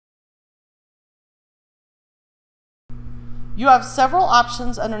You have several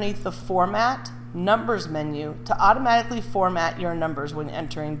options underneath the Format Numbers menu to automatically format your numbers when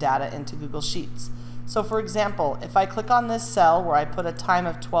entering data into Google Sheets. So for example, if I click on this cell where I put a time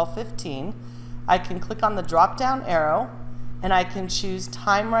of 12:15, I can click on the drop down arrow and I can choose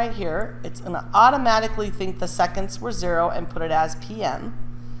time right here. It's going to automatically think the seconds were 0 and put it as PM.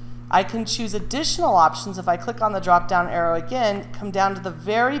 I can choose additional options. If I click on the drop down arrow again, come down to the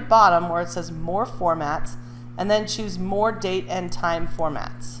very bottom where it says more formats and then choose more date and time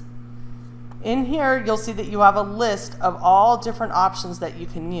formats. In here you'll see that you have a list of all different options that you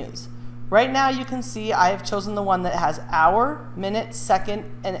can use. Right now you can see I have chosen the one that has hour, minute, second,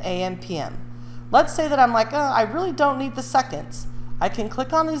 and AM, PM. Let's say that I'm like, oh, I really don't need the seconds. I can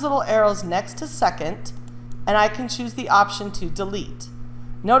click on these little arrows next to second and I can choose the option to delete.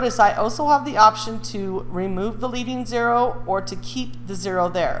 Notice I also have the option to remove the leading 0 or to keep the 0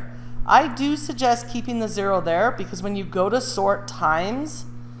 there. I do suggest keeping the 0 there because when you go to sort times,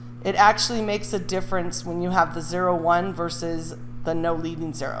 it actually makes a difference when you have the 0, 1 versus the no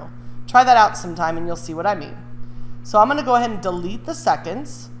leading 0. Try that out sometime and you'll see what I mean. So I'm going to go ahead and delete the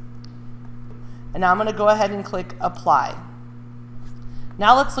seconds. And now I'm going to go ahead and click Apply.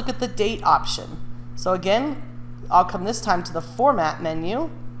 Now let's look at the date option. So again, I'll come this time to the Format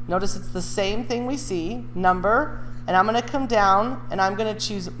menu. Notice it's the same thing we see, number, and I'm going to come down and I'm going to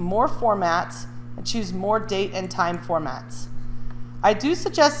choose more formats and choose more date and time formats. I do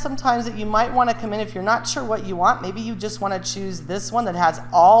suggest sometimes that you might want to come in if you're not sure what you want. Maybe you just want to choose this one that has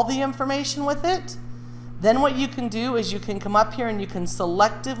all the information with it. Then what you can do is you can come up here and you can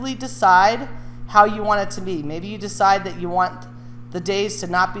selectively decide how you want it to be. Maybe you decide that you want the days to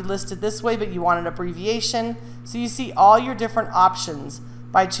not be listed this way, but you want an abbreviation. So you see all your different options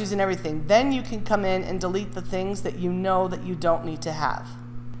by choosing everything. Then you can come in and delete the things that you know that you don't need to have.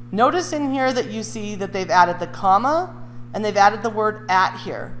 Notice in here that you see that they've added the comma and they've added the word at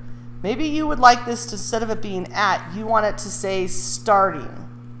here. Maybe you would like this to, instead of it being at, you want it to say starting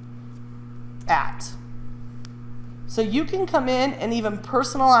at. So you can come in and even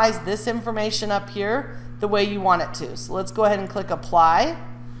personalize this information up here the way you want it to. So let's go ahead and click Apply.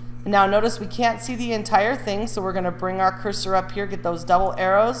 And now notice we can't see the entire thing, so we're going to bring our cursor up here, get those double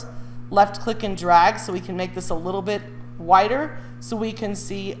arrows, left click and drag so we can make this a little bit wider so we can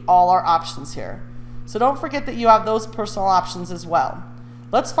see all our options here. So don't forget that you have those personal options as well.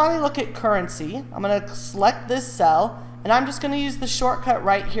 Let's finally look at currency. I'm going to select this cell and I'm just going to use the shortcut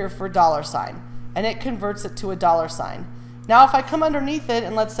right here for $, and it converts it to a $. Now if I come underneath it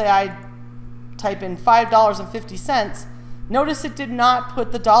and let's say I type in $5.50, notice it did not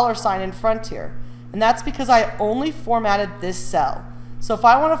put the $sign in front here. And that's because I only formatted this cell. So if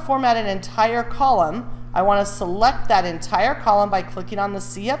I want to format an entire column, I want to select that entire column by clicking on the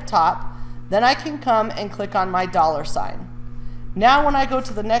C up top. Then I can come and click on my $sign. Now when I go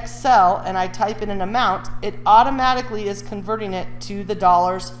to the next cell and I type in an amount, it automatically is converting it to the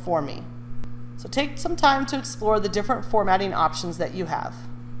dollars for me. So take some time to explore the different formatting options that you have.